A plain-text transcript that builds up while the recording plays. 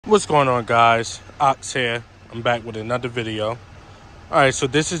What's going on, guys? Ox here. I'm back with another video. Alright, so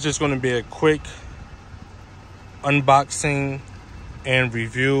this is just going to be a quick unboxing and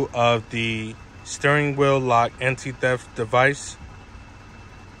review of the steering wheel lock anti-theft device.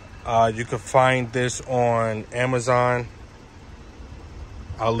 You can find this on Amazon.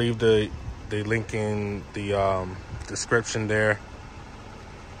 I'll leave the link in the description there.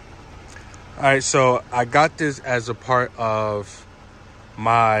 Alright, so I got this as a part of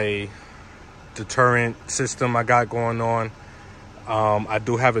my deterrent system I got going on. I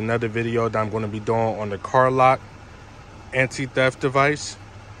do have another video that I'm going to be doing on the car lock anti-theft device.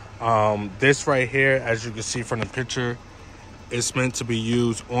 This right here, as you can see from the picture, is meant to be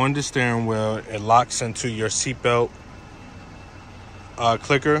used on the steering wheel. It locks into your seatbelt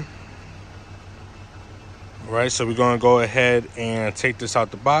clicker. All right, so we're going to go ahead and take this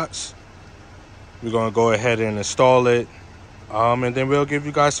out the box. We're going to go ahead and install it. And then we'll give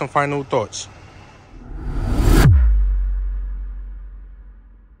you guys some final thoughts.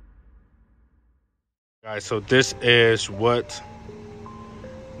 Guys, so this is what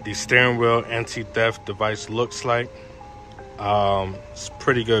the steering wheel anti-theft device looks like. It's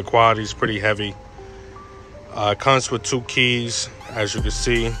pretty good quality. It's pretty heavy. Comes with 2 keys, as you can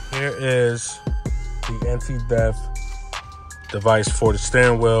see. Here is the anti-theft device for the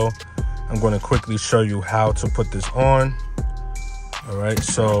steering wheel. I'm going to quickly show you how to put this on. All right,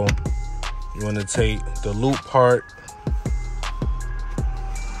 so you want to take the loop part.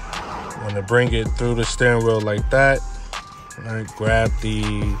 You want to bring it through the steering wheel like that. All right, grab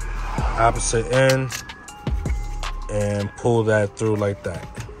the opposite end and pull that through like that.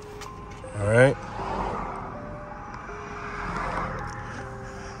 All right.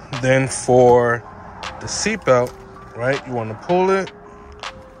 Then for the seatbelt, right, you want to pull it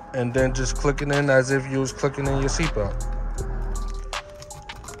and then just click it in as if you was clicking in your seatbelt.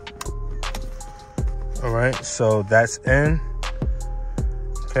 All right, so that's in.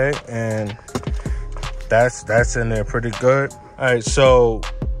 Okay, and that's in there pretty good. All right, so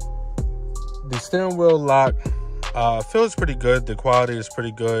the steering wheel lock feels pretty good. The quality is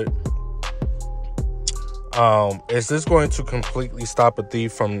pretty good. Is this going to completely stop a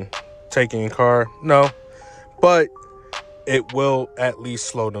thief from taking your car? No, but it will at least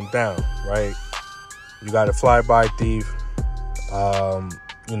slow them down, right? You got a fly-by thief.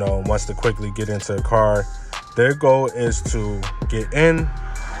 You know, wants to quickly get into a car. Their goal is to get in,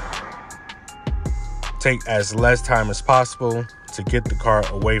 take as less time as possible to get the car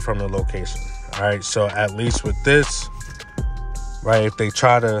away from the location. All right, so at least with this, right, if they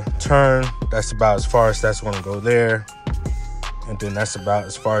try to turn, that's about as far as that's going to go there. And then that's about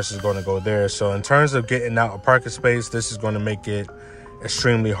as far as it's going to go there. So in terms of getting out of parking space, this is going to make it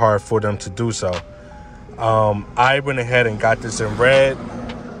extremely hard for them to do so. I went ahead and got this in red.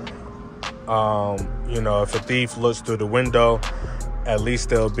 You know, if a thief looks through the window, at least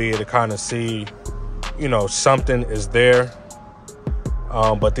they'll be able to kind of see, you know, something is there.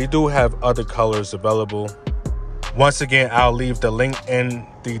 But they do have other colors available. Once again, I'll leave the link in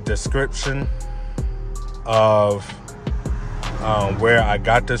the description of where I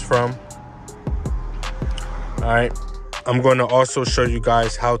got this from. All right. I'm going to also show you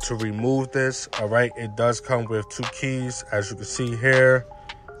guys how to remove this. All right. It does come with 2 keys, as you can see here.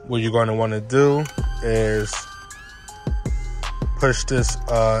 What you're going to want to do is push this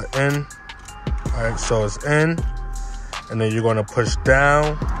in. All right, so it's in, and then you're going to push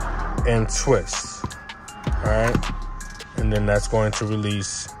down and twist. All right, and then that's going to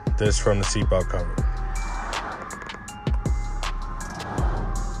release this from the seatbelt cover.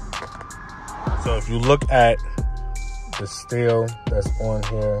 So if you look at the steel that's on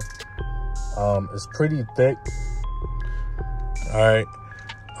here, it's pretty thick. All right.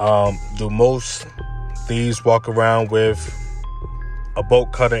 Do most thieves walk around with a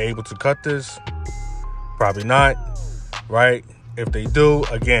bolt cutter able to cut this? Probably not, right? If they do,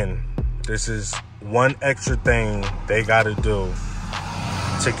 again, this is one extra thing they got to do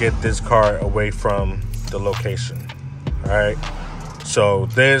to get this car away from the location. All right, so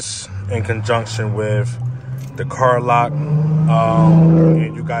this in conjunction with the car lock,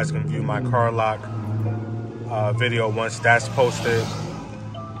 and you guys can view my car lock video once that's posted.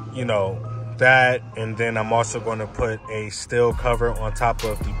 You know, that, and then I'm also going to put a steel cover on top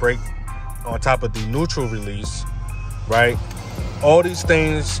of the brake, on top of the neutral release, right? All these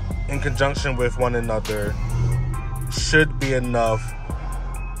things in conjunction with one another should be enough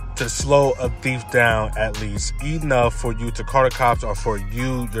to slow a thief down, at least enough for you to call the cops, or for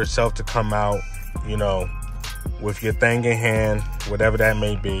you yourself to come out, you know, with your thing in hand, whatever that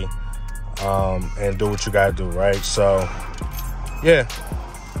may be, and do what you gotta do, right? So yeah,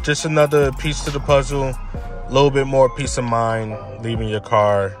 just another piece to the puzzle. A little bit more peace of mind leaving your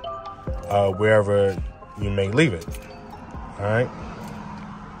car wherever you may leave it. All right.